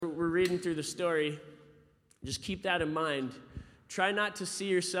reading through the story, just keep that in mind. Try not to see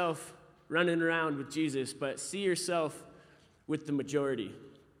yourself running around with Jesus, but see yourself with the majority.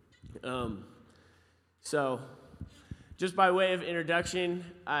 So, just by way of introduction,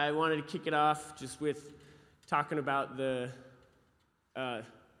 I wanted to kick it off just with talking about the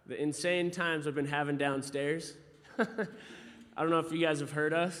insane times I've been having downstairs. I don't know if you guys have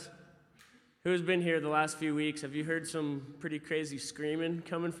heard us. Who's been here the last few weeks? Have you heard some pretty crazy screaming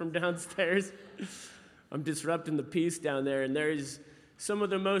coming from downstairs? I'm disrupting the peace down there, and there is some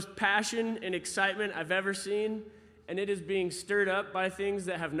of the most passion and excitement I've ever seen, and it is being stirred up by things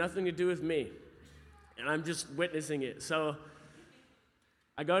that have nothing to do with me, and I'm just witnessing it. So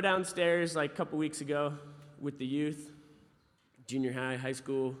I go downstairs like a couple weeks ago with the youth, junior high, high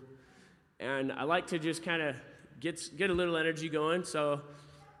school, and I like to just kind of get a little energy going, so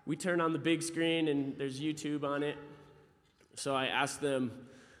we turn on the big screen, and there's YouTube on it. So I asked them,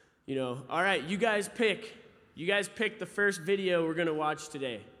 all right, you guys pick the first video we're going to watch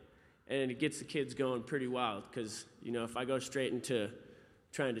today. And it gets the kids going pretty wild because, if I go straight into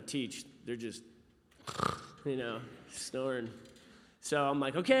trying to teach, they're just, snoring. So I'm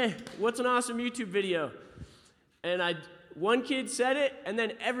like, okay, what's an awesome YouTube video? And one kid said it, and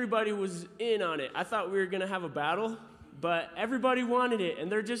then everybody was in on it. I thought we were going to have a battle, but everybody wanted it,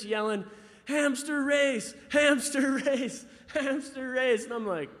 and they're just yelling, hamster race, hamster race, hamster race. And I'm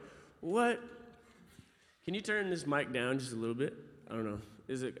like, what? Can you turn this mic down just a little bit? I don't know.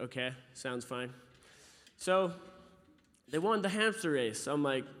 Is it okay? Sounds fine. So they won the hamster race. So I'm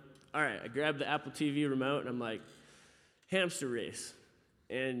like, all right. I grabbed the Apple TV remote, and I'm like, hamster race.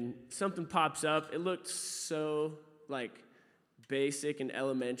 And something pops up. It looked so, basic and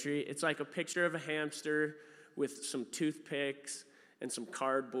elementary. It's like a picture of a hamster with some toothpicks and some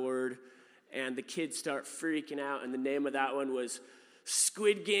cardboard, and the kids start freaking out, and the name of that one was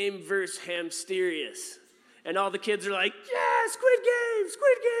Squid Game vs. Hamsterious. And all the kids are like, yeah, Squid Game,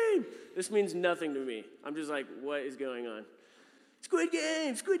 Squid Game. This means nothing to me. I'm just like, what is going on? Squid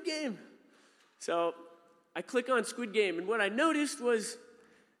Game, Squid Game. So I click on Squid Game, and what I noticed was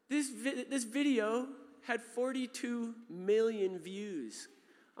this video had 42 million views.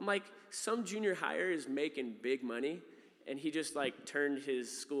 I'm like, some junior hire is making big money, and he just turned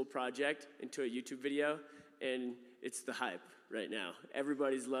his school project into a YouTube video, and it's the hype right now.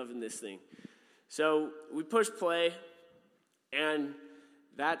 Everybody's loving this thing. So we push play, and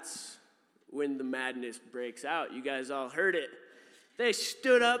that's when the madness breaks out. You guys all heard it. They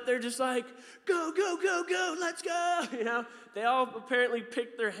stood up. They're just like, go, go, go, go, let's go. They all apparently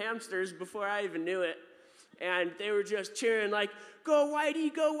picked their hamsters before I even knew it. And they were just cheering go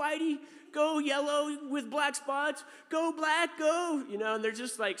Whitey, go yellow with black spots, go black, go. And they're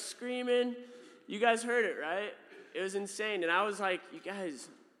just screaming. You guys heard it, right? It was insane. And I was like, you guys,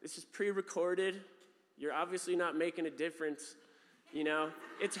 this is pre-recorded. You're obviously not making a difference.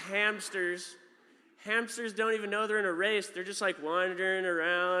 It's hamsters. Hamsters don't even know they're in a race. They're just wandering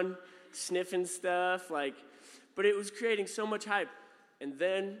around, sniffing stuff. But it was creating so much hype. And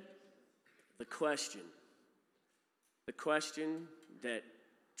then the question that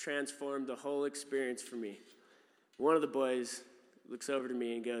transformed the whole experience for me. One of the boys looks over to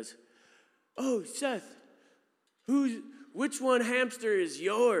me and goes, oh, Seth, which one hamster is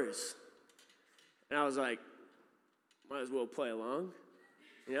yours? And I was like, might as well play along,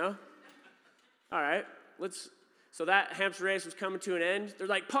 All right, so that hamster race was coming to an end. They're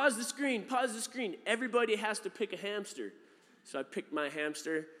like, pause the screen. Everybody has to pick a hamster. So I picked my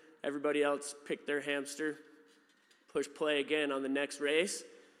hamster. Everybody else picked their hamster. Push play again on the next race.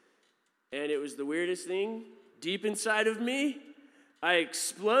 And it was the weirdest thing. Deep inside of me, I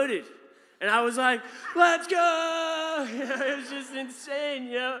exploded. And I was like, let's go! It was just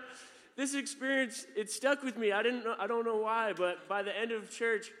insane, This experience, it stuck with me. I don't know why, but by the end of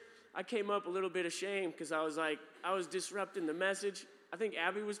church, I came up a little bit ashamed because I was disrupting the message. I think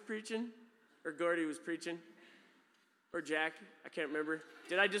Abby was preaching, or Gordy was preaching, or Jack, I can't remember.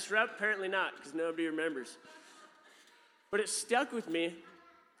 Did I disrupt? Apparently not, because nobody remembers. But it stuck with me,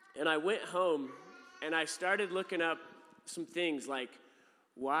 and I went home, and I started looking up some things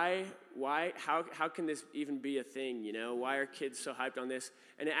why, how can this even be a thing, Why are kids so hyped on this?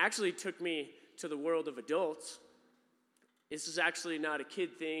 And it actually took me to the world of adults. This is actually not a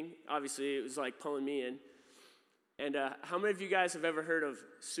kid thing. Obviously, it was pulling me in. And how many of you guys have ever heard of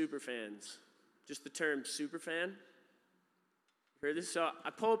superfans? Just the term superfan? Heard this? So I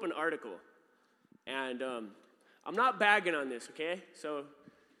pull up an article, and I'm not bagging on this, okay? So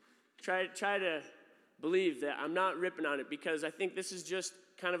try to believe that I'm not ripping on it, because I think this is just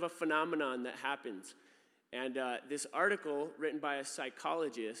kind of a phenomenon that happens. And this article, written by a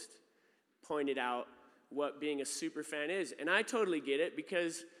psychologist, pointed out what being a super fan is. And I totally get it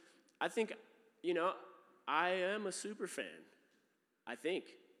because I think, I am a super fan. I think.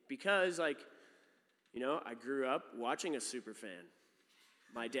 Because, I grew up watching a super fan.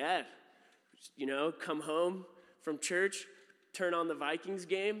 My dad, come home from church, turn on the Vikings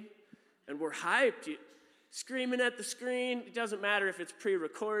game, and we're hyped. Screaming at the screen. It doesn't matter if it's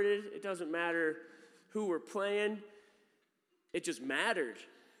pre-recorded. It doesn't matter who we're playing. It just mattered,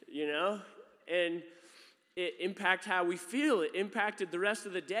 And it impacted how we feel. It impacted the rest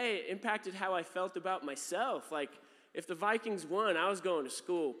of the day. It impacted how I felt about myself. If the Vikings won, I was going to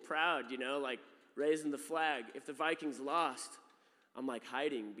school proud, raising the flag. If the Vikings lost, I'm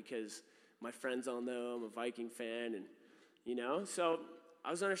hiding because my friends all know I'm a Viking fan, and so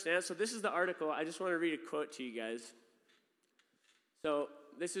I was understanding. So this is the article. I just want to read a quote to you guys. So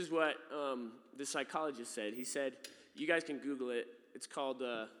this is what the psychologist said. He said, you guys can Google it. It's called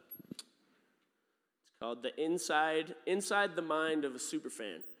the Inside the Mind of a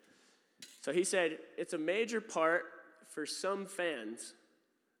Superfan. So he said, it's a major part for some fans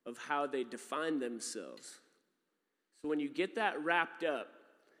of how they define themselves. So when you get that wrapped up,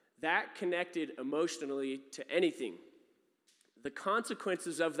 that connected emotionally to anything, the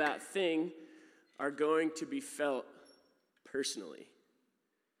consequences of that thing are going to be felt personally.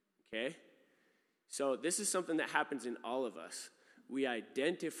 Okay? So this is something that happens in all of us. We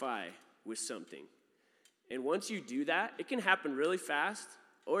identify with something. And once you do that, it can happen really fast,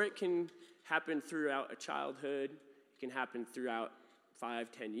 or it can happen throughout a childhood. It can happen throughout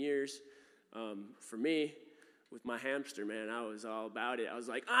 5-10 years. For me, with my hamster, man, I was all about it. I was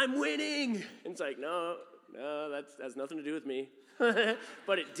like, I'm winning! And it's like, no, that has nothing to do with me.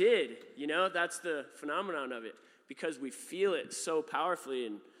 But it did, that's the phenomenon of it. Because we feel it so powerfully,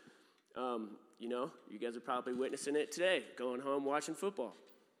 and, you guys are probably witnessing it today, going home watching football.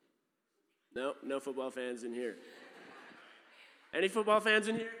 No football fans in here. Any football fans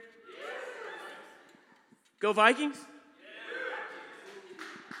in here? Go Vikings?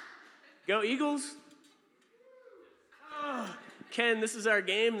 Go Eagles? Oh, Ken, this is our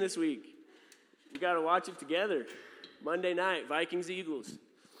game this week. We got to watch it together. Monday night, Vikings-Eagles.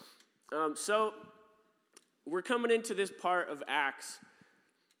 So we're coming into this part of Acts.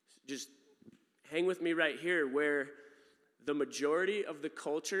 Just hang with me right here, where the majority of the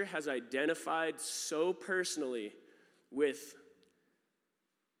culture has identified so personally with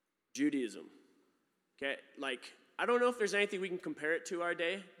Judaism. Okay, I don't know if there's anything we can compare it to our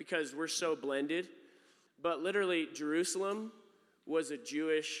day because we're so blended, but literally Jerusalem was it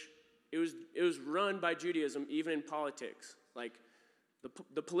was run by Judaism, even in politics.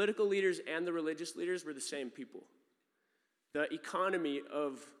 The political leaders and the religious leaders were the same people. The economy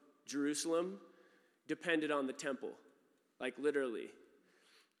of Jerusalem depended on the temple, literally.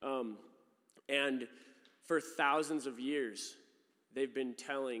 And for thousands of years, they've been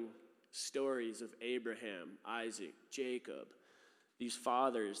telling stories of Abraham, Isaac, Jacob, these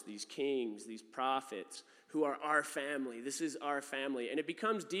fathers, these kings, these prophets, who are our family. This is our family. And it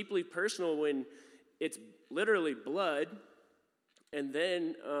becomes deeply personal when it's literally blood. And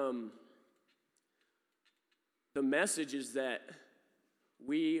then the message is that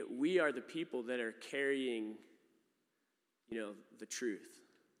we are the people that are carrying, the truth,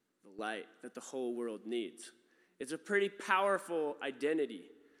 the light that the whole world needs. It's a pretty powerful identity.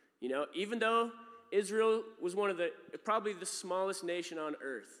 Even though Israel was probably the smallest nation on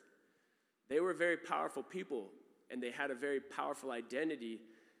earth, they were very powerful people, and they had a very powerful identity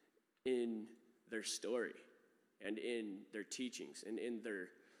in their story and in their teachings and in their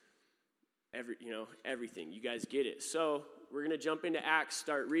everything. You guys get it. So we're going to jump into Acts,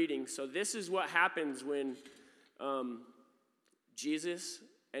 start reading. So this is what happens when Jesus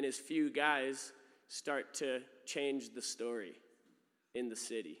and his few guys start to change the story in the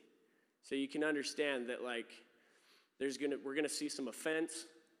city. So you can understand that we're gonna see some offense.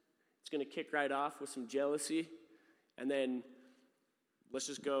 It's gonna kick right off with some jealousy, and then let's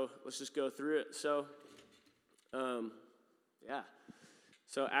just go through it. So,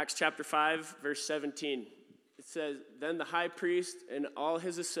 So Acts chapter 5, verse 17. It says, "Then the high priest and all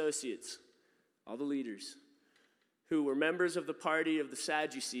his associates, all the leaders, who were members of the party of the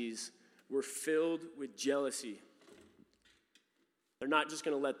Sadducees, were filled with jealousy." They're not just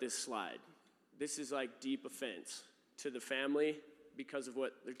going to let this slide. This is deep offense to the family because of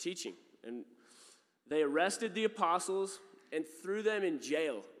what they're teaching. And they arrested the apostles and threw them in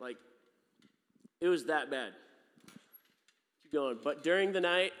jail. It was that bad. Keep going. But during the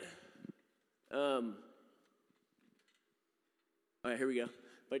night, all right, here we go.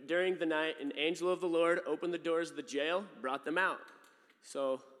 But during the night, an angel of the Lord opened the doors of the jail, brought them out.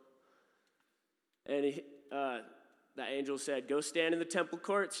 So And the angel said, "Go stand in the temple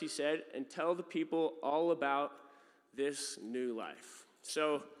courts," he said, "and tell the people all about this new life."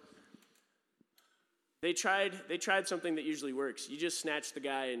 So they tried something that usually works. You just snatch the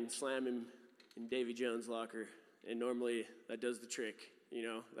guy and slam him in Davy Jones' locker, and normally that does the trick.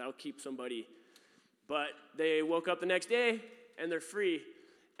 That'll keep somebody. But they woke up the next day, and they're free,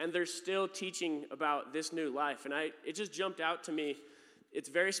 and they're still teaching about this new life. And it just jumped out to me. It's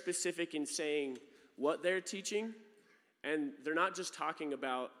very specific in saying what they're teaching, and they're not just talking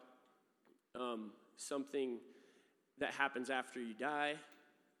about something that happens after you die.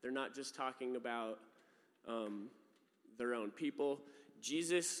 They're not just talking about their own people.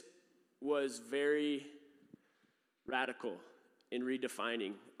 Jesus was very radical in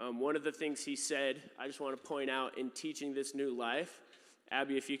redefining. One of the things he said, I just want to point out in teaching this new life,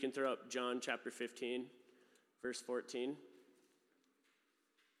 Abby, if you can throw up John chapter 15, verse 14.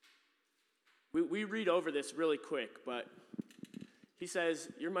 We read over this really quick, but he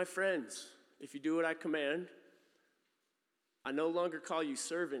says, "You're my friends if you do what I command. I no longer call you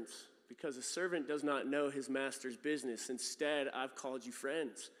servants, because a servant does not know his master's business. Instead, I've called you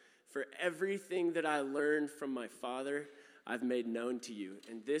friends. For everything that I learned from my Father, I've made known to you."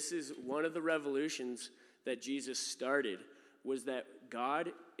 And this is one of the revolutions that Jesus started, was that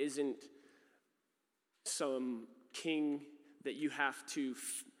God isn't some king that you have to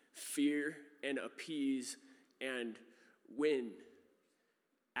fear and appease and win.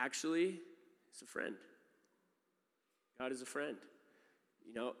 Actually, he's a friend. God is a friend.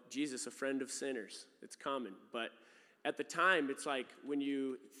 Jesus, a friend of sinners. It's common. But at the time, it's like when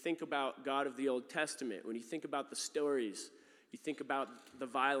you think about God of the Old Testament, when you think about the stories, you think about the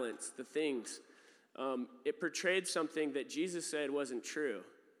violence, the things, it portrayed something that Jesus said wasn't true.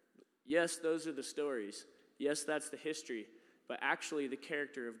 Yes, those are the stories. Yes, that's the history. But actually, the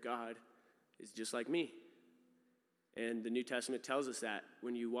character of God is just like me. And the New Testament tells us that.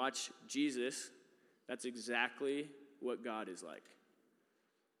 When you watch Jesus, that's exactly what God is like.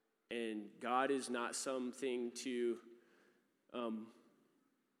 And God is not something to, a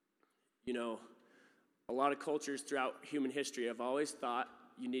lot of cultures throughout human history have always thought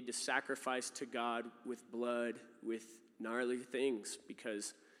you need to sacrifice to God with blood, with gnarly things,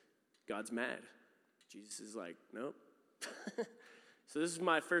 because God's mad. Jesus is like, nope. So this is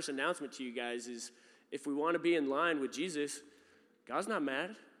my first announcement to you guys is, if we want to be in line with Jesus, God's not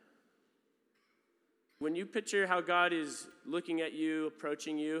mad. When you picture how God is looking at you,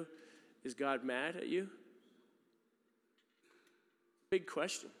 approaching you, is God mad at you? Big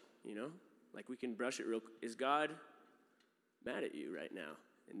question, Like we can brush it real quick. Is God mad at you right now,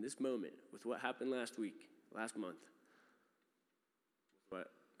 in this moment, with what happened last week, last month?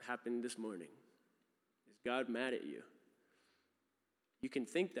 What happened this morning? Is God mad at you? You can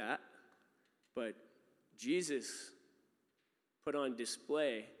think that, but Jesus put on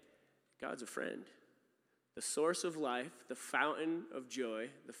display God's a friend. The source of life, the fountain of joy,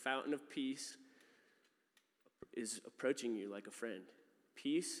 the fountain of peace is approaching you like a friend.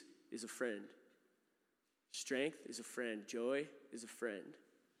 Peace is a friend. Strength is a friend. Joy is a friend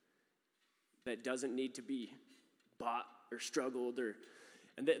that doesn't need to be bought or struggled.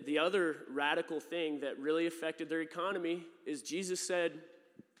 And the other radical thing that really affected their economy is Jesus said,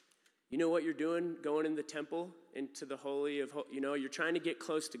 you know what you're doing going in the temple into the holy of, you're trying to get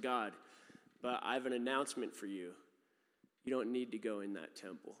close to God, but I have an announcement for you. You don't need to go in that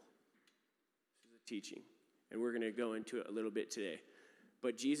temple. This is a teaching, and we're going to go into it a little bit today.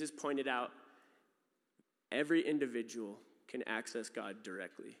 But Jesus pointed out every individual can access God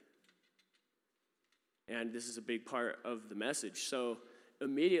directly. And this is a big part of the message. So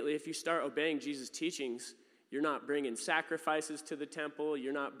immediately, if you start obeying Jesus' teachings, you're not bringing sacrifices to the temple,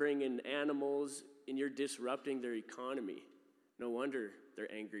 you're not bringing animals, and you're disrupting their economy. No wonder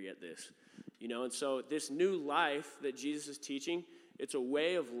they're angry at this. And so this new life that Jesus is teaching, it's a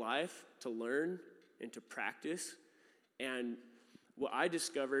way of life to learn and to practice. And what I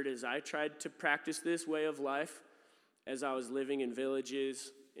discovered is I tried to practice this way of life as I was living in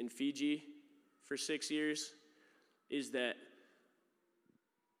villages in Fiji for 6 years, is that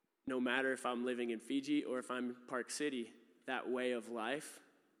no matter if I'm living in Fiji or if I'm in Park City, that way of life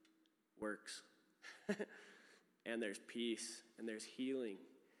works. And there's peace and there's healing,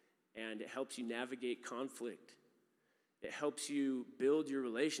 and it helps you navigate conflict. It helps you build your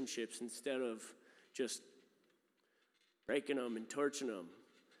relationships instead of just breaking them and torching them.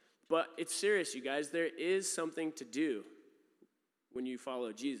 But it's serious, you guys. There is something to do when you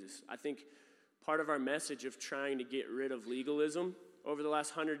follow Jesus. I think part of our message of trying to get rid of legalism over the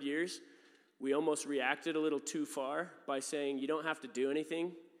last 100 years, we almost reacted a little too far by saying you don't have to do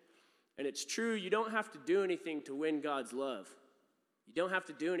anything. And it's true, you don't have to do anything to win God's love. You don't have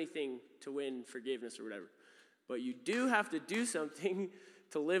to do anything to win forgiveness or whatever. But you do have to do something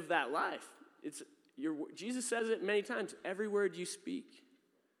to live that life. Jesus says it many times. Every word you speak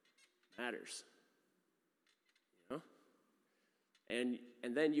matters. You know?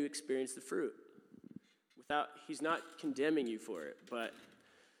 And then you experience the fruit. He's not condemning you for it, but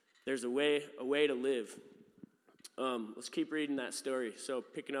there's a way to live. Let's keep reading that story. So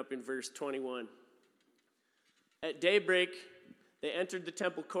picking up in verse 21. At daybreak, they entered the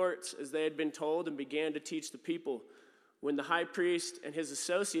temple courts as they had been told and began to teach the people. When the high priest and his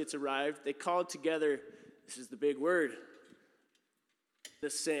associates arrived, they called together, this is the big word, the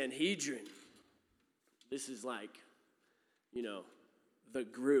Sanhedrin. This is like, the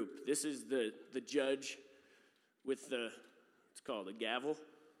group. This is the judge with it's called a gavel.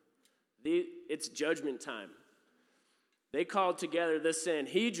 It's judgment time. They called together the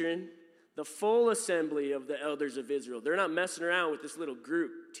Sanhedrin, the full assembly of the elders of Israel. They're not messing around with this little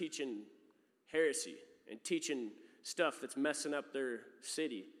group teaching heresy and teaching stuff that's messing up their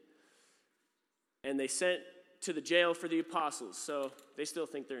city. And they sent to the jail for the apostles, so they still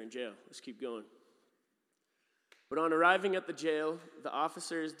think they're in jail. Let's keep going. But on arriving at the jail, the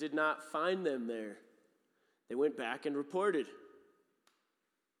officers did not find them there. They went back and reported.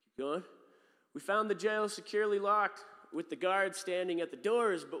 Keep going. We found the jail securely locked with the guards standing at the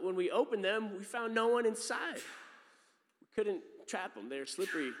doors, but when we opened them, we found no one inside. We couldn't trap them. They're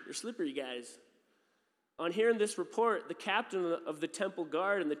slippery. They're slippery guys. On hearing this report, the captain of the temple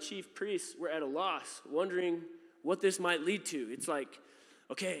guard and the chief priests were at a loss, wondering what this might lead to. It's like,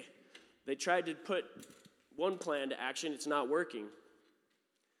 okay, they tried to put one plan to action. It's not working.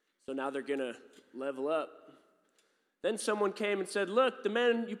 So now they're going to level up. Then someone came and said, look, the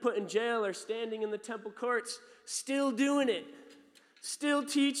men you put in jail are standing in the temple courts, still doing it, still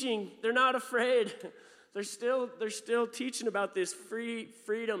teaching. They're not afraid. They're still teaching about this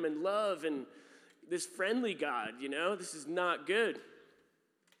freedom and love and this friendly God, This is not good.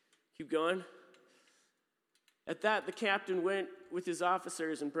 Keep going. At that, the captain went with his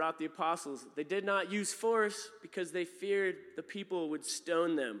officers and brought the apostles. They did not use force because they feared the people would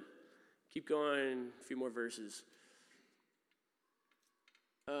stone them. Keep going, a few more verses.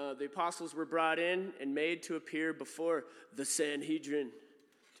 The apostles were brought in and made to appear before the Sanhedrin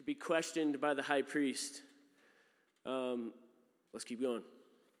to be questioned by the high priest. Let's keep going.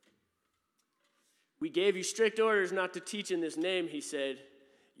 We gave you strict orders not to teach in this name, he said,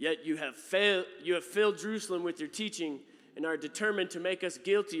 yet you have filled Jerusalem with your teaching and are determined to make us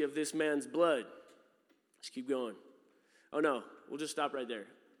guilty of this man's blood. Let's keep going. Oh no, we'll just stop right there.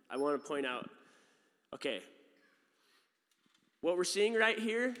 I want to point out, okay, what we're seeing right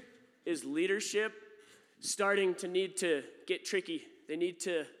here is leadership starting to need to get tricky. They need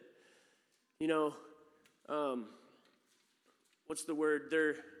to, what's the word?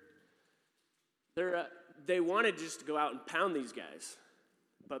 They wanted just to go out and pound these guys.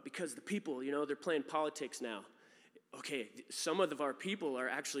 But because the people, they're playing politics now. Okay, some of our people are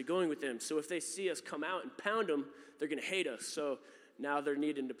actually going with them. So if they see us come out and pound them, they're going to hate us. So now they're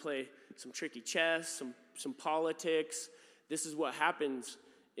needing to play some tricky chess, some politics. This is what happens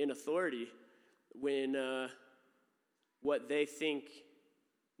in authority when what they think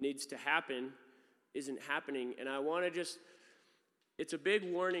needs to happen isn't happening. And I want to it's a big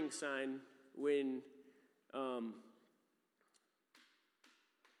warning sign when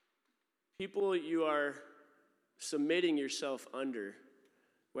people you are submitting yourself under,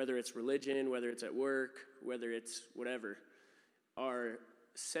 whether it's religion, whether it's at work, whether it's whatever, are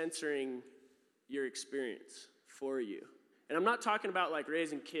censoring your experience for you. And I'm not talking about like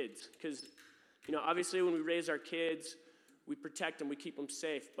raising kids, because, obviously when we raise our kids, we protect them, we keep them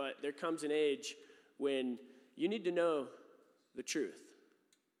safe, but there comes an age when you need to know the truth.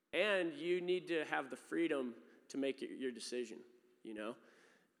 And you need to have the freedom to make your decision,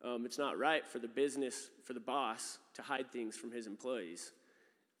 It's not right for the business, for the boss, to hide things from his employees.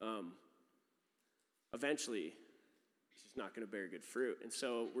 Eventually, it's just not going to bear good fruit. And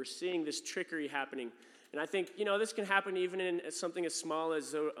so we're seeing this trickery happening. And I think, this can happen even in something as small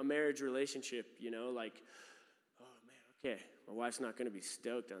as a marriage relationship, like, oh, man, okay, my wife's not going to be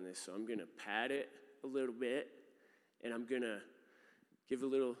stoked on this, so I'm going to pad it a little bit, and I'm going to give a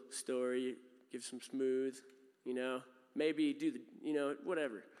little story, give some smooth, maybe do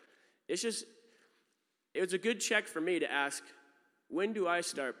whatever. It was a good check for me to ask, when do I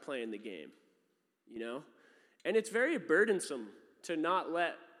start playing the game, And it's very burdensome to not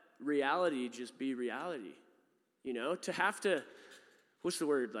let reality just be reality, to have to,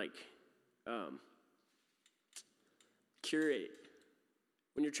 curate.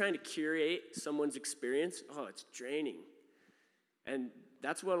 When you're trying to curate someone's experience, it's draining. And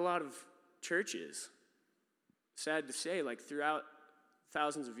that's what a lot of church is. Sad to say, like throughout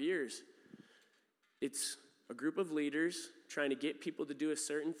thousands of years, it's a group of leaders trying to get people to do a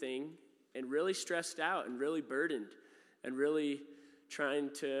certain thing and really stressed out and really burdened and really trying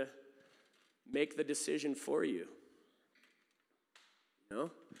to make the decision for you.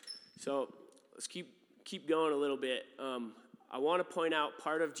 So let's keep going a little bit. I want to point out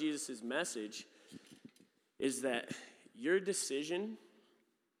part of Jesus' message is that your decision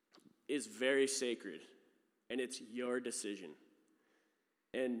is very sacred, and it's your decision.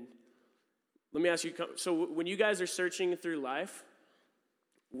 And let me ask you, so when you guys are searching through life,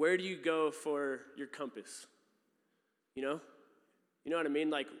 where do you go for your compass? You know what I mean?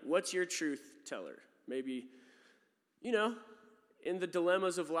 Like, what's your truth teller? Maybe, in the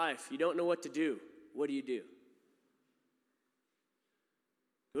dilemmas of life, you don't know what to do. What do you do?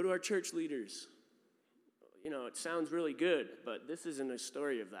 Go to our church leaders. It sounds really good, but this isn't a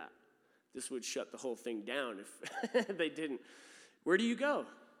story of that. This would shut the whole thing down if they didn't. Where do you go?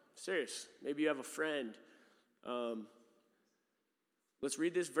 Serious. Maybe you have a friend. Let's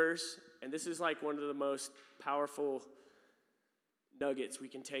read this verse, and this is like one of the most powerful nuggets we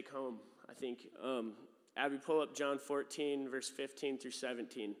can take home, I think. Abby, pull up John 14, verse 15 through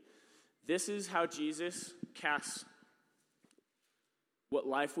 17. This is how Jesus casts what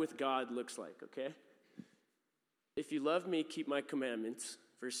life with God looks like, okay? If you love me, keep my commandments,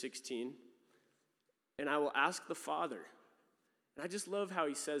 verse 16, and I will ask the Father. And I just love how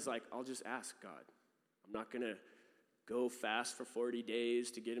he says, I'll just ask God. I'm not going to go fast for 40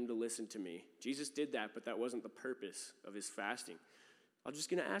 days to get him to listen to me. Jesus did that, but that wasn't the purpose of his fasting. I'm just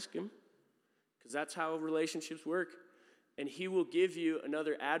going to ask him, because that's how relationships work. And he will give you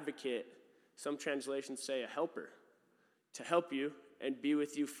another advocate, some translations say a helper, to help you and be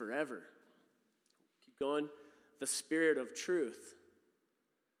with you forever. Keep going. The Spirit of truth.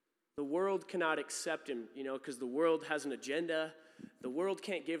 The world cannot accept him, because the world has an agenda. The world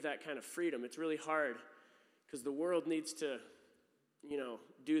can't give that kind of freedom. It's really hard, because the world needs to,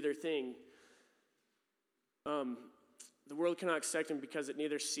 do their thing. The world cannot accept him because it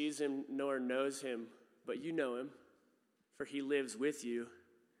neither sees him nor knows him, but you know him, for he lives with you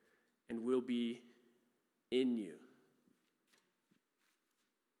and will be in you.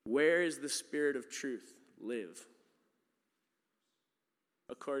 Where is the Spirit of truth live?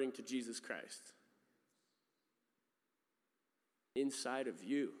 According to Jesus Christ. Inside of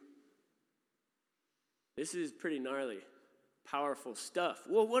you. This is pretty gnarly, powerful stuff.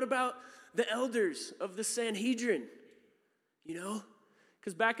 Well, what about the elders of the Sanhedrin?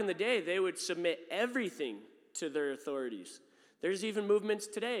 Because back in the day, they would submit everything to their authorities. There's even movements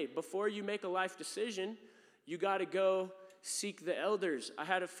today. Before you make a life decision, you got to go seek the elders. I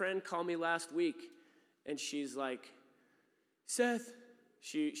had a friend call me last week, and she's like, Seth,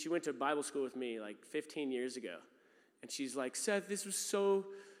 she went to Bible school with me 15 years ago. And she's like, Seth, this was so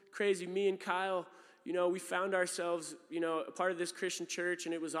crazy. Me and Kyle, we found ourselves, a part of this Christian church,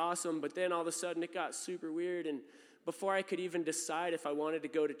 and it was awesome. But then all of a sudden it got super weird. And before I could even decide if I wanted to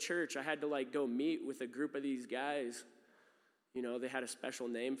go to church, I had to go meet with a group of these guys. They had a special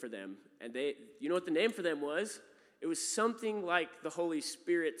name for them. And what the name for them was? It was something like the Holy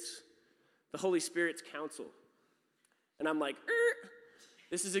Spirit's counsel. And I'm like,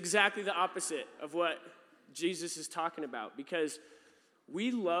 This is exactly the opposite of what Jesus is talking about, because we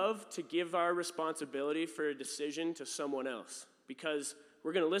love to give our responsibility for a decision to someone else, because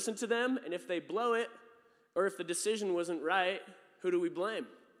we're going to listen to them, and if they blow it, or if the decision wasn't right, who do we blame?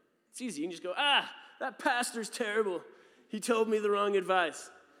 It's easy. You can just go, that pastor's terrible. He told me the wrong advice.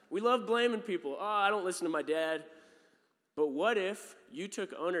 We love blaming people. I don't listen to my dad. But what if you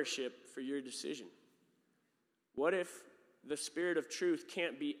took ownership for your decision? What if the Spirit of truth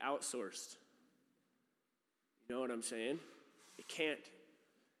can't be outsourced? You know what I'm saying? It can't.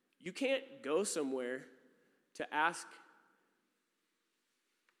 You can't go somewhere to ask.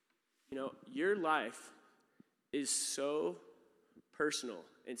 Your life is so personal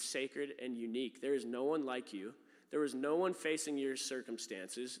and sacred and unique. There is no one like you. There is no one facing your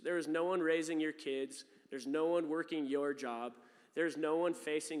circumstances. There is no one raising your kids. There's no one working your job. There's no one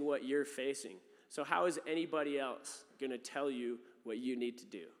facing what you're facing. So how is anybody else going to tell you what you need to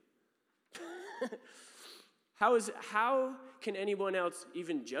do? How can anyone else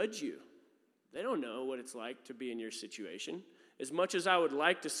even judge you? They don't know what it's like to be in your situation. As much as I would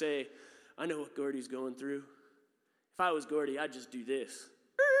like to say, I know what Gordy's going through. If I was Gordy, I'd just do this.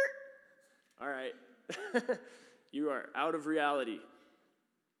 All right. You are out of reality,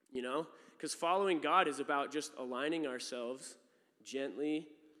 because following God is about just aligning ourselves gently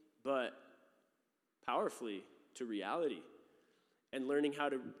but powerfully to reality, and learning how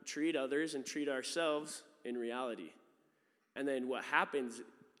to treat others and treat ourselves in reality. And then what happens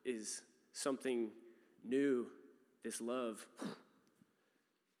is something new, this love.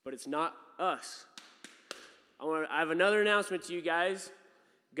 But it's not us. I have another announcement to you guys.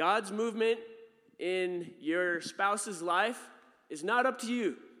 God's movement in your spouse's life is not up to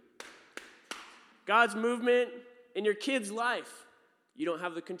you. God's movement in your kid's life, you don't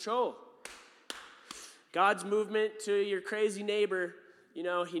have the control. God's movement to your crazy neighbor,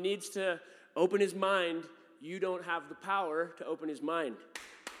 he needs to open his mind. You don't have the power to open his mind.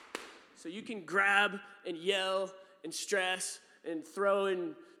 So you can grab and yell and stress and throw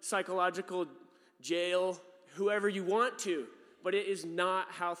in psychological jail whoever you want to, but it is not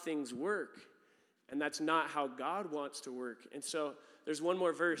how things work. And that's not how God wants to work. And so there's one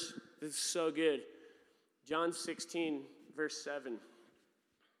more verse. This is so good. John 16, verse 7.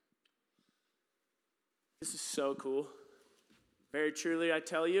 This is so cool. Very truly, I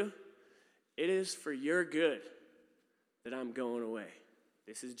tell you, it is for your good that I'm going away.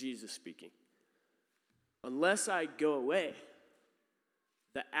 This is Jesus speaking. Unless I go away,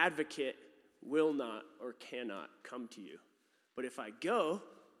 the advocate will not or cannot come to you. But if I go,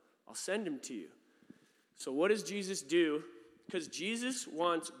 I'll send him to you. So what does Jesus do? Because Jesus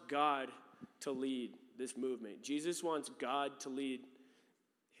wants God to lead this movement. Jesus wants God to lead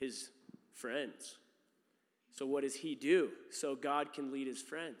his friends. So what does he do so God can lead his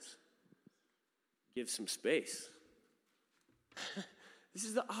friends? Give some space. This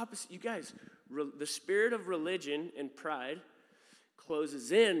is the opposite. You guys, the spirit of religion and pride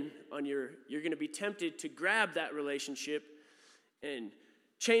closes in on you're going to be tempted to grab that relationship and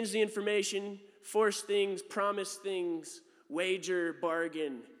change the information, force things, promise things, wager,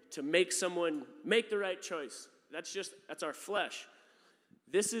 bargain to make someone make the right choice. That's our flesh.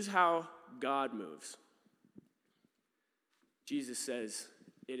 This is how God moves. Jesus says,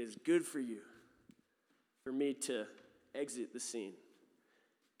 it is good for you, for me to exit the scene.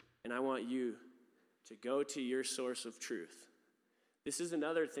 And I want you to go to your source of truth. This is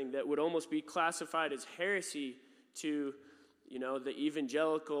another thing that would almost be classified as heresy to, the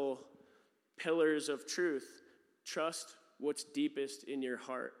evangelical pillars of truth. Trust what's deepest in your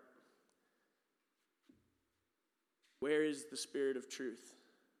heart. Where is the spirit of truth?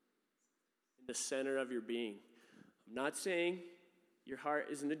 In the center of your being. I'm not saying your heart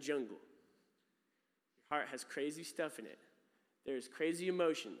is in a jungle. Your heart has crazy stuff in it. There's crazy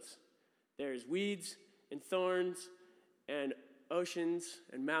emotions. There's weeds and thorns and oceans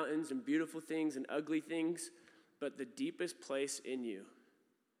and mountains and beautiful things and ugly things. But the deepest place in you,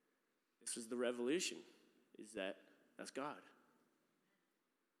 this is the revolution, is that's God.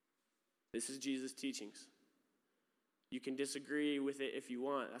 This is Jesus' teachings. You can disagree with it if you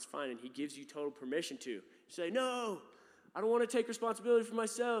want. That's fine. And he gives you total permission to. You say, no, I don't want to take responsibility for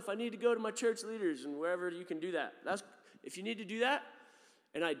myself. I need to go to my church leaders and wherever you can do that. If you need to do that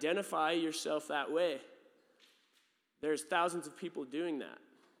and identify yourself that way, there's thousands of people doing that.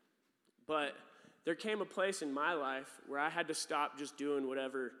 But there came a place in my life where I had to stop just doing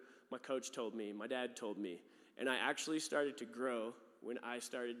whatever my coach told me, my dad told me. And I actually started to grow when I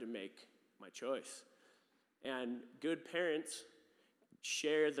started to make my choice. And good parents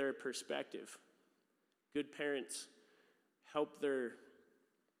share their perspective. Good parents help their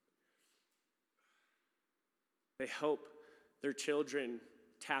children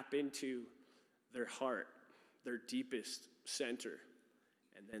tap into their heart, their deepest center,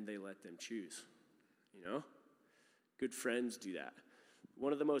 and then they let them choose. Good friends do that.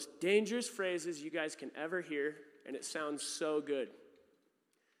 One of the most dangerous phrases you guys can ever hear, and it sounds so good.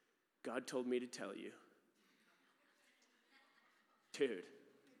 God told me to tell you. Dude,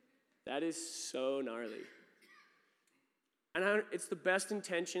 that is so gnarly. And it's the best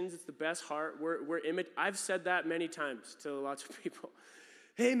intentions, it's the best heart. I've said that many times to lots of people.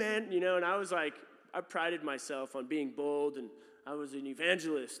 Hey, man, and I was like, I prided myself on being bold, and I was an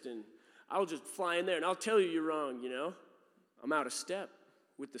evangelist, and I'll just fly in there, and I'll tell you you're wrong, I'm out of step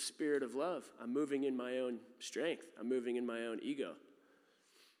with the spirit of love. I'm moving in my own strength. I'm moving in my own ego.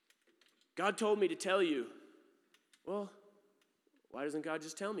 God told me to tell you. Well, why doesn't God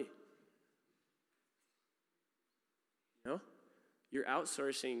just tell me? You're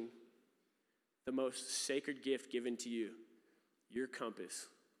outsourcing the most sacred gift given to you, your compass,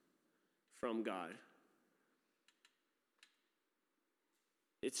 from God.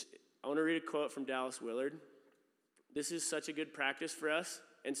 I want to read a quote from Dallas Willard. This is such a good practice for us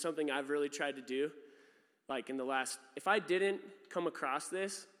and something I've really tried to do. If I didn't come across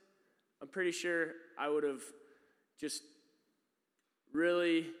this, I'm pretty sure I would have just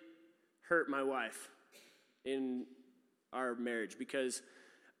really hurt my wife in our marriage because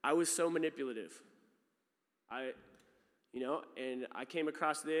I was so manipulative. And I came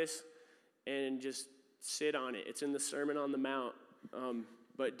across this and just sit on it. It's in the Sermon on the Mount.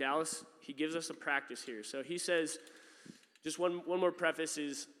 But Dallas, he gives us a practice here. So he says, just one more preface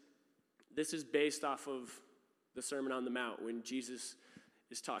is, this is based off of the Sermon on the Mount when Jesus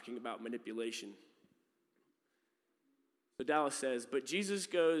is talking about manipulation. So Dallas says, but Jesus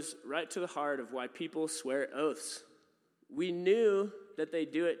goes right to the heart of why people swear oaths. We knew that they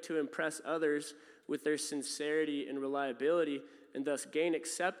do it to impress others with their sincerity and reliability and thus gain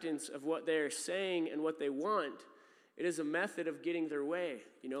acceptance of what they are saying and what they want. It is a method of getting their way,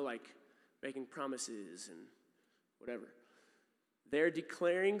 like making promises and whatever. They're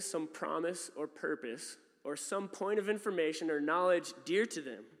declaring some promise or purpose or some point of information or knowledge dear to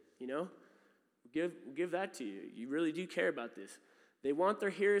them, Give that to you. You really do care about this. They want their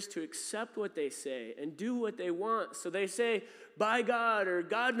hearers to accept what they say and do what they want. So they say, by God or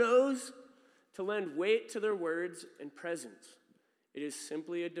God knows, to lend weight to their words and presence. It is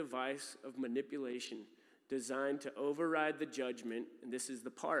simply a device of manipulation designed to override the judgment, and this is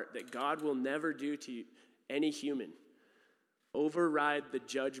the part that God will never do to any human. Override the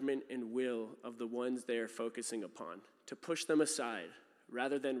judgment and will of the ones they are focusing upon, to push them aside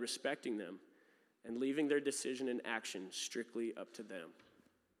rather than respecting them and leaving their decision and action strictly up to them.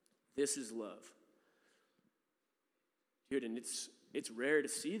 This is love. Dude, and it's rare to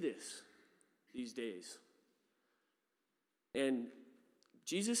see this these days. And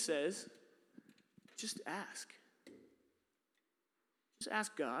Jesus says, just ask. Just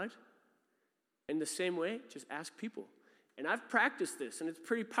ask God. In the same way, just ask people. And I've practiced this, and it's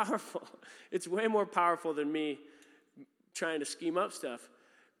pretty powerful. It's way more powerful than me trying to scheme up stuff.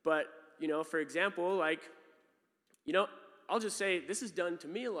 But, for example, I'll just say this is done to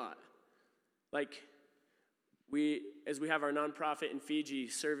me a lot. As we have our nonprofit in Fiji,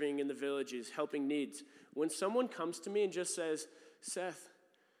 serving in the villages, helping needs. When someone comes to me and just says, Seth,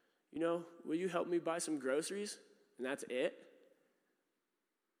 will you help me buy some groceries? And that's it.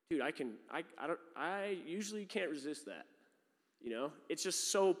 Dude, I usually can't resist that. It's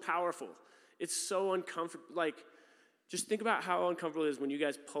just so powerful. It's so uncomfortable. Just think about how uncomfortable it is when you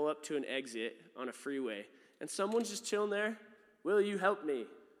guys pull up to an exit on a freeway and someone's just chilling there. Will you help me?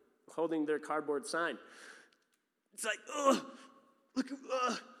 Holding their cardboard sign. It's like,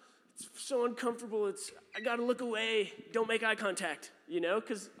 it's so uncomfortable. I got to look away. Don't make eye contact,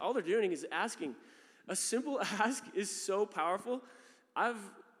 because all they're doing is asking. A simple ask is so powerful. I've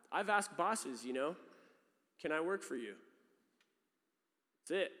asked bosses, can I work for you?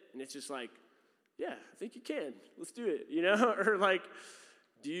 That's it. And it's just like, yeah, I think you can. Let's do it, Or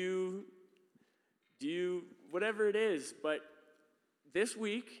do you, whatever it is. But this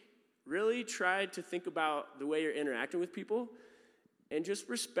week, really try to think about the way you're interacting with people and just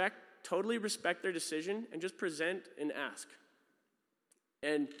totally respect their decision and just present and ask.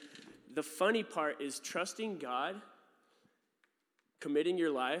 And the funny part is trusting God, committing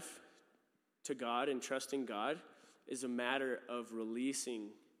your life to God and trusting God is a matter of releasing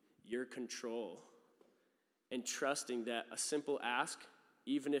your control and trusting that a simple ask,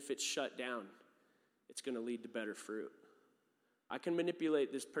 even if it's shut down, it's going to lead to better fruit. I can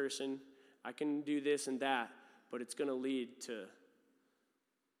manipulate this person, I can do this and that, but it's going to lead to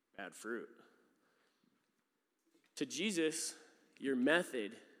bad fruit. To Jesus, your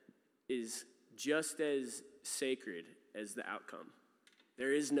method is just as sacred as the outcome.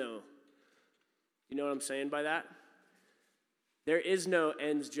 There is no, you know what I'm saying by that? There is no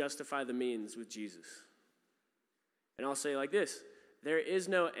ends justify the means with Jesus. And I'll say it like this, there is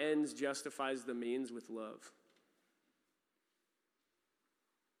no ends justifies the means with love.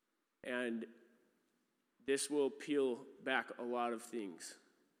 And this will peel back a lot of things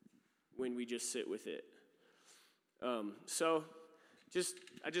when we just sit with it.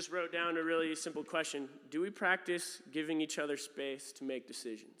 I just wrote down a really simple question. Do we practice giving each other space to make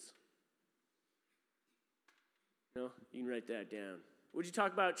decisions? No, you can write that down. What did you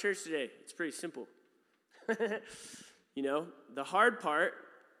talk about at church today? It's pretty simple. The hard part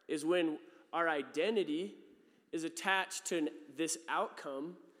is when our identity is attached to this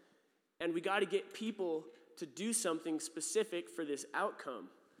outcome, and we got to get people to do something specific for this outcome.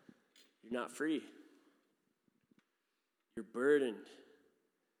 You're not free. You're burdened.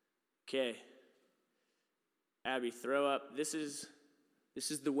 Okay. Abby, throw up. This is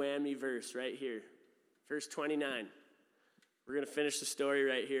the whammy verse right here. Verse 29. We're going to finish the story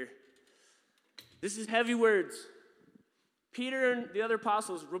right here. This is heavy words. Peter and the other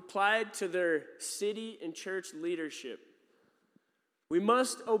apostles replied to their city and church leadership. We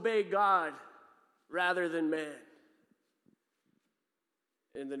must obey God rather than man.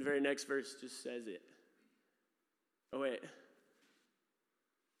 And then the very next verse just says it. Oh, wait.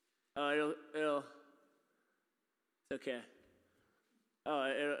 Oh, it's okay.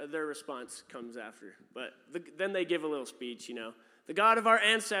 Oh, their response comes after. But then they give a little speech, you know. The God of our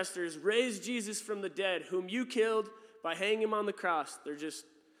ancestors raised Jesus from the dead, whom you killed by hanging him on the cross. They're just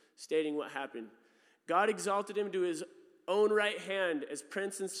stating what happened. God exalted him to his own right hand as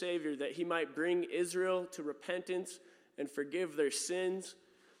Prince and Savior, that he might bring Israel to repentance and forgive their sins.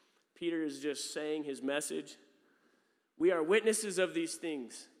 Peter is just saying his message. We are witnesses of these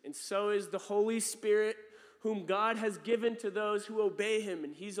things, and so is the Holy Spirit, whom God has given to those who obey him.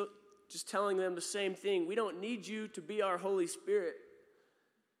 And he's just telling them the same thing. We don't need you to be our Holy Spirit.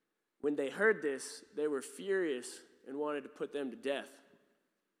 When they heard this, they were furious and wanted to put them to death.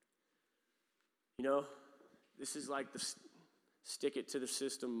 You know, this is like the stick it to the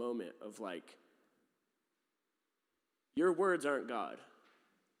system moment of like, your words aren't God,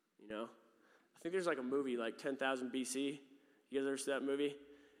 you know? I think there's like a movie like 10,000 BC. You guys ever see that movie?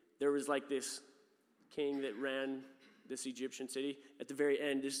 There was like this king that ran this Egyptian city. At the very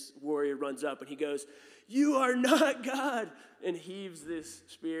end, this warrior runs up and he goes, "You are not God," and heaves this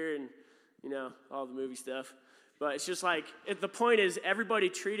spear and, you know, all the movie stuff. But it's just like, the point is everybody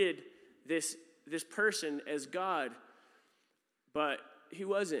treated this person as God, but he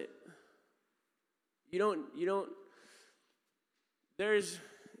wasn't.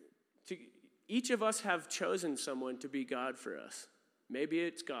 Each of us have chosen someone to be God for us. Maybe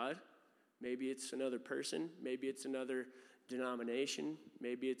it's God. Maybe it's another person. Maybe it's another denomination.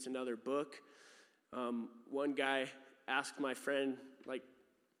 Maybe it's another book. One guy asked my friend, like,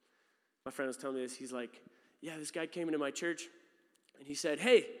 my friend was telling me this. He's like, yeah, this guy came into my church, and he said,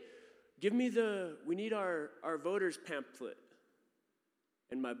 hey, we need our voters pamphlet.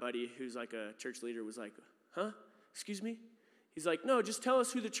 And my buddy, who's like a church leader, was like, huh? Excuse me? He's like, no, just tell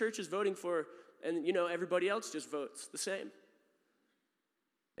us who the church is voting for, and, you know, everybody else just votes the same.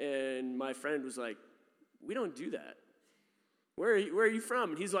 And my friend was like, we don't do that. Where are you from?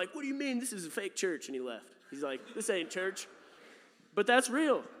 And he's like, what do you mean? This is a fake church. And he left. He's like, this ain't church. But that's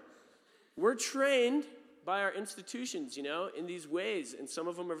real. We're trained by our institutions, you know, in these ways. And some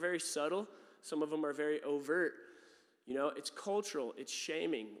of them are very subtle. Some of them are very overt. You know, it's cultural. It's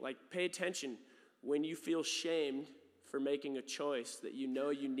shaming. Like, pay attention when you feel shamed for making a choice that you know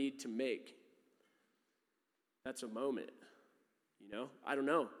you need to make. That's a moment. You know, I don't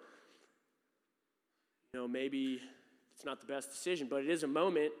know. You know, maybe it's not the best decision, but it is a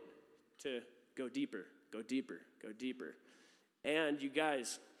moment to go deeper, go deeper, go deeper. And you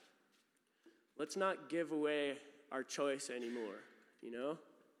guys, let's not give away our choice anymore, you know?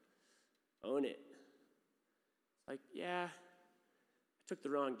 Own it. Like, yeah, I took the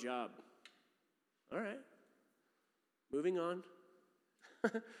wrong job. All right. Moving on.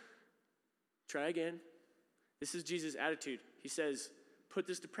 Try again. This is Jesus' attitude. He says, put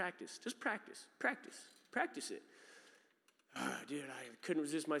this to practice. Just practice. Practice it. Dude, I couldn't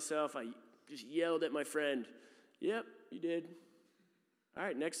resist myself. I just yelled at my friend. Yep, you did. All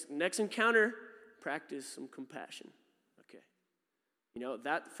right, next encounter, practice some compassion. Okay. You know,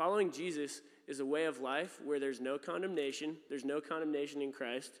 that following Jesus is a way of life where there's no condemnation. There's no condemnation in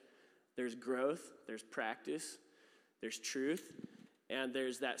Christ. There's growth. There's practice. There's truth. And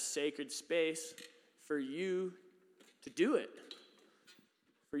there's that sacred space for you to do it.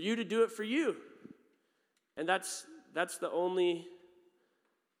 For you to do it for you. And that's the only,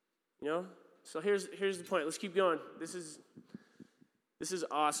 you know. So here's the point. Let's keep going. This is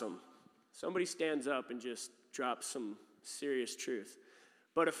awesome. Somebody stands up and just drops some serious truth.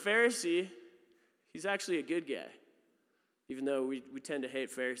 But a Pharisee, he's actually a good guy. Even though we tend to hate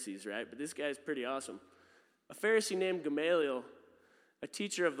Pharisees, right? But this guy's pretty awesome. A Pharisee named Gamaliel, a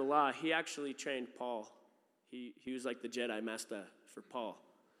teacher of the law, he actually trained Paul. He was like the Jedi Master for Paul,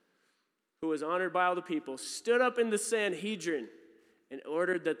 who was honored by all the people, stood up in the Sanhedrin and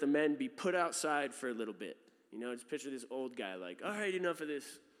ordered that the men be put outside for a little bit. You know, just picture this old guy like, all right, enough of this.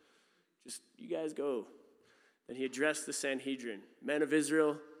 Just, you guys go. Then he addressed the Sanhedrin. Men of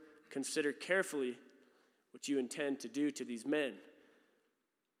Israel, consider carefully what you intend to do to these men.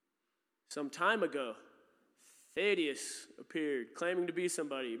 Some time ago, Thaddeus appeared, claiming to be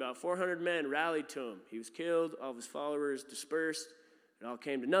somebody. About 400 men rallied to him. He was killed, all of his followers dispersed. It all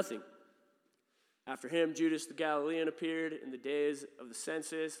came to nothing. After him, Judas the Galilean appeared in the days of the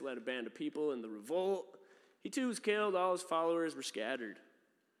census, led a band of people in the revolt. He too was killed, all his followers were scattered.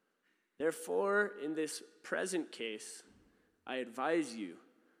 Therefore, in this present case, I advise you,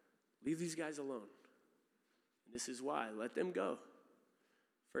 leave these guys alone. And this is why, let them go.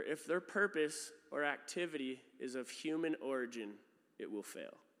 For if their purpose or activity is of human origin, it will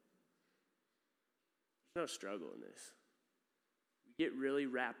fail. There's no struggle in this. We get really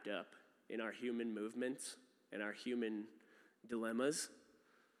wrapped up in our human movements and our human dilemmas.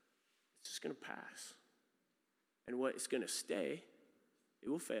 It's just going to pass. And what is going to stay, it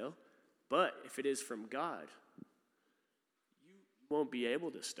will fail. But if it is from God, you won't be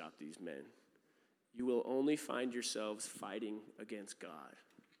able to stop these men. You will only find yourselves fighting against God.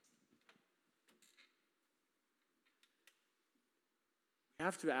 We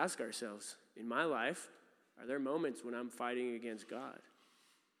have to ask ourselves, in my life, are there moments when I'm fighting against God?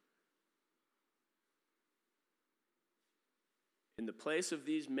 In the place of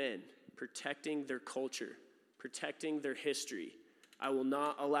these men, protecting their culture, protecting their history, I will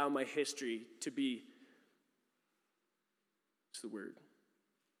not allow my history to be, what's the word?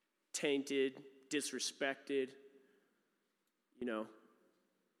 Tainted, disrespected. You know,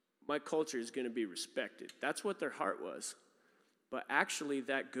 my culture is going to be respected. That's what their heart was. But actually,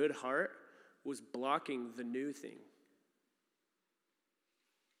 that good heart was blocking the new thing.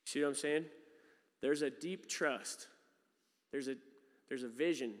 See what I'm saying? There's a deep trust. There's a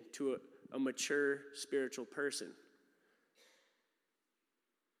vision to a mature spiritual person.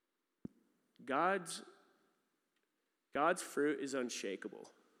 God's fruit is unshakable.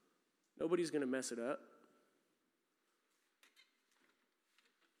 Nobody's going to mess it up.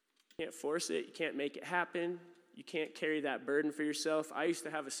 You can't force it. You can't make it happen. You can't carry that burden for yourself. I used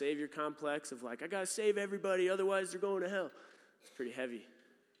to have a savior complex of like, I got to save everybody, otherwise they're going to hell. It's pretty heavy.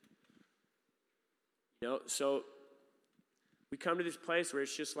 You know, so we come to this place where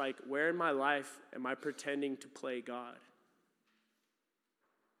it's just like, where in my life am I pretending to play God?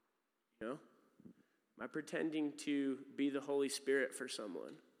 You know? Am I pretending to be the Holy Spirit for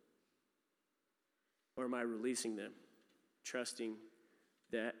someone? Or am I releasing them, trusting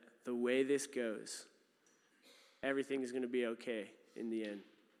that the way this goes, everything is going to be okay in the end?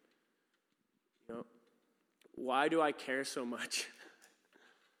 You know? Why do I care so much?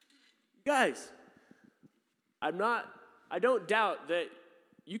 Guys, I don't doubt that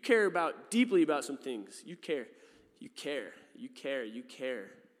you care deeply about some things. You care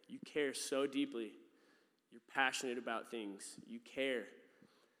so deeply. You're passionate about things. You care.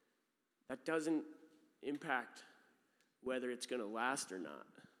 That doesn't impact whether it's going to last or not.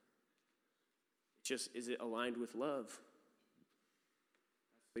 It's just, is it aligned with love? That's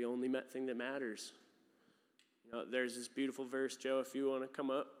the only thing that matters. You know, there's this beautiful verse, Joe, if you want to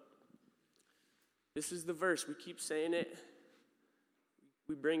come up. This is the verse. We keep saying it.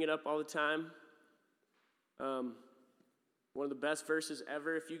 We bring it up all the time. One of the best verses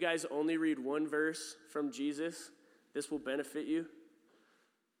ever. If you guys only read one verse from Jesus, this will benefit you.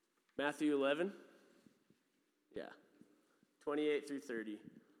 Matthew 11. Yeah. 28 through 30.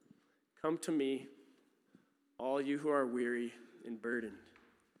 Come to me, all you who are weary and burdened.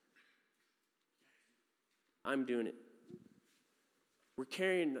 I'm doing it. We're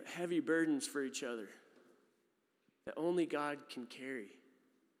carrying heavy burdens for each other that only God can carry.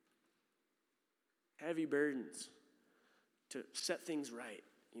 Heavy burdens to set things right,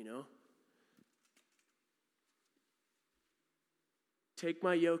 you know? Take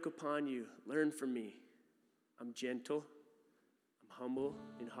my yoke upon you. Learn from me. I'm gentle. I'm humble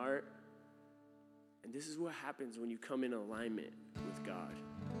in heart. And this is what happens when you come in alignment with God.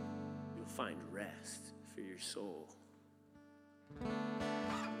 You'll find rest for your soul.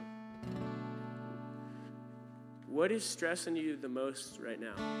 What is stressing you the most right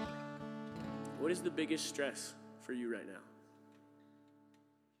now? What is the biggest stress for you right now?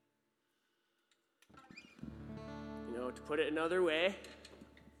 You know, to put it another way,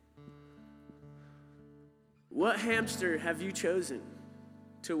 what hamster have you chosen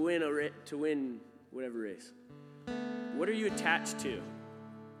to win whatever race? What are you attached to?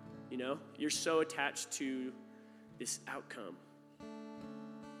 You know, you're so attached to this outcome.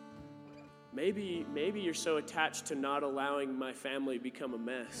 Maybe you're so attached to not allowing my family become a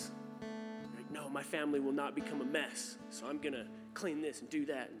mess. Like, no, my family will not become a mess, so I'm going to clean this and do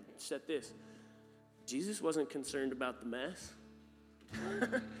that and set this. Jesus wasn't concerned about the mess.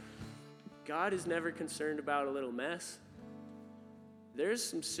 God is never concerned about a little mess. There's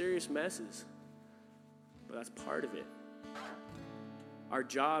some serious messes, but that's part of it. Our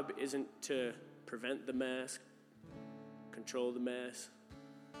job isn't to prevent the mess, control the mess.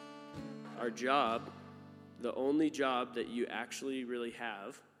 Our job, the only job that you actually really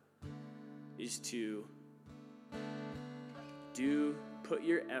have, is to put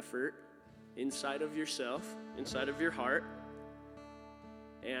your effort inside of yourself, inside of your heart,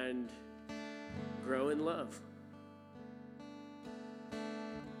 and grow in love.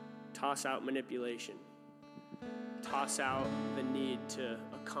 Toss out manipulation. Toss out the need to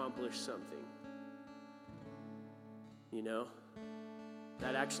accomplish something. You know,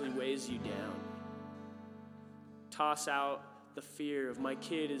 that actually weighs you down. Toss out the fear of my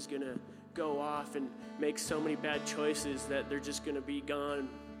kid is going to go off and make so many bad choices that they're just going to be gone.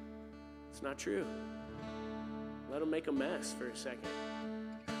 It's not true. Let them make a mess for a second.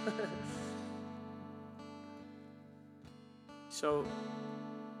 So,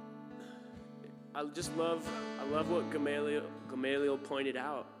 I love what Gamaliel pointed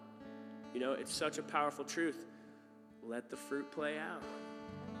out. You know, it's such a powerful truth. Let the fruit play out.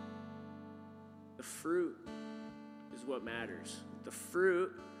 The fruit is what matters. The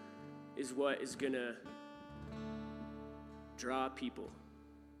fruit is what is going to draw people.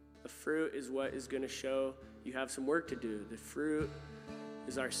 The fruit is what is going to show you have some work to do. The fruit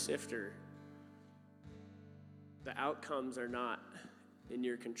is our sifter. The outcomes are not in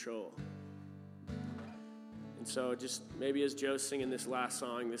your control. And so just maybe as Joe's singing this last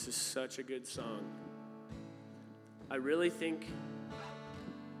song, this is such a good song. I really think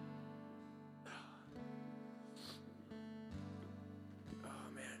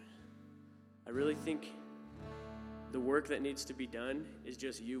the work that needs to be done is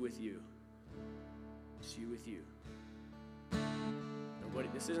just you with you. Just you with you.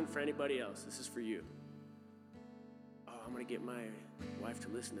 This isn't for anybody else. This is for you. Oh, I'm going to get my wife to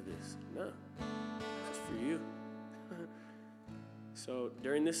listen to this. No, this is for you. So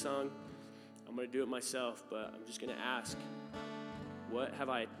during this song, I'm going to do it myself, but I'm just going to ask, what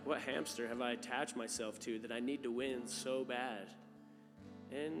hamster have I attached myself to that I need to win so bad?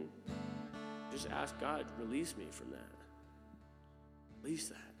 And just ask God, release me from that. Release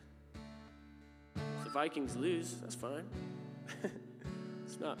that. If the Vikings lose, that's fine.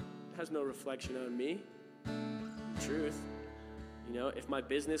 It has no reflection on me. The truth. You know, if my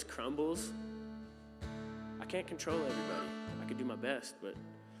business crumbles, I can't control everybody. I could do my best, but,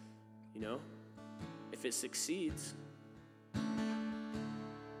 you know, if it succeeds,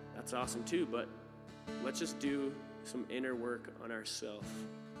 that's awesome too, but let's just do some inner work on ourselves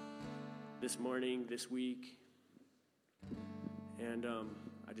this morning, this week. And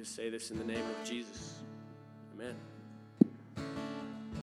I just say this in the name of Jesus. Amen.